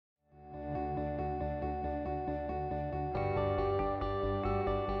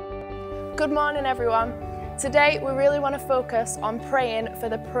Good morning everyone. Today we really want to focus on praying for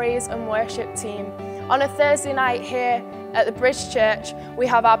the praise and worship team. On a Thursday night here at the Bridge Church we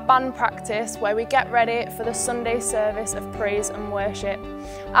have our band practice where we get ready for the Sunday service of praise and worship.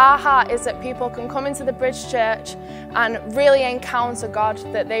 Our heart is that people can come into the Bridge Church and really encounter God,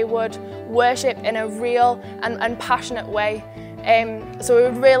 that they would worship in a real and passionate way. So we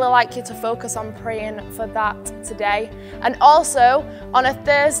would really like you to focus on praying for that today. And also on a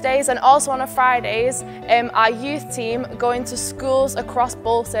Thursdays and also on a Fridays, our youth team go into schools across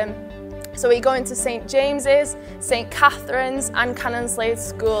Bolton. So we go into St James's, St Catherine's and Canonslade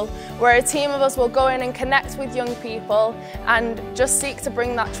School, where a team of us will go in and connect with young people and just seek to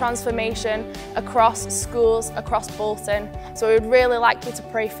bring that transformation across schools across Bolton. So we would really like you to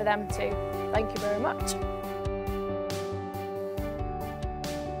pray for them too. Thank you very much.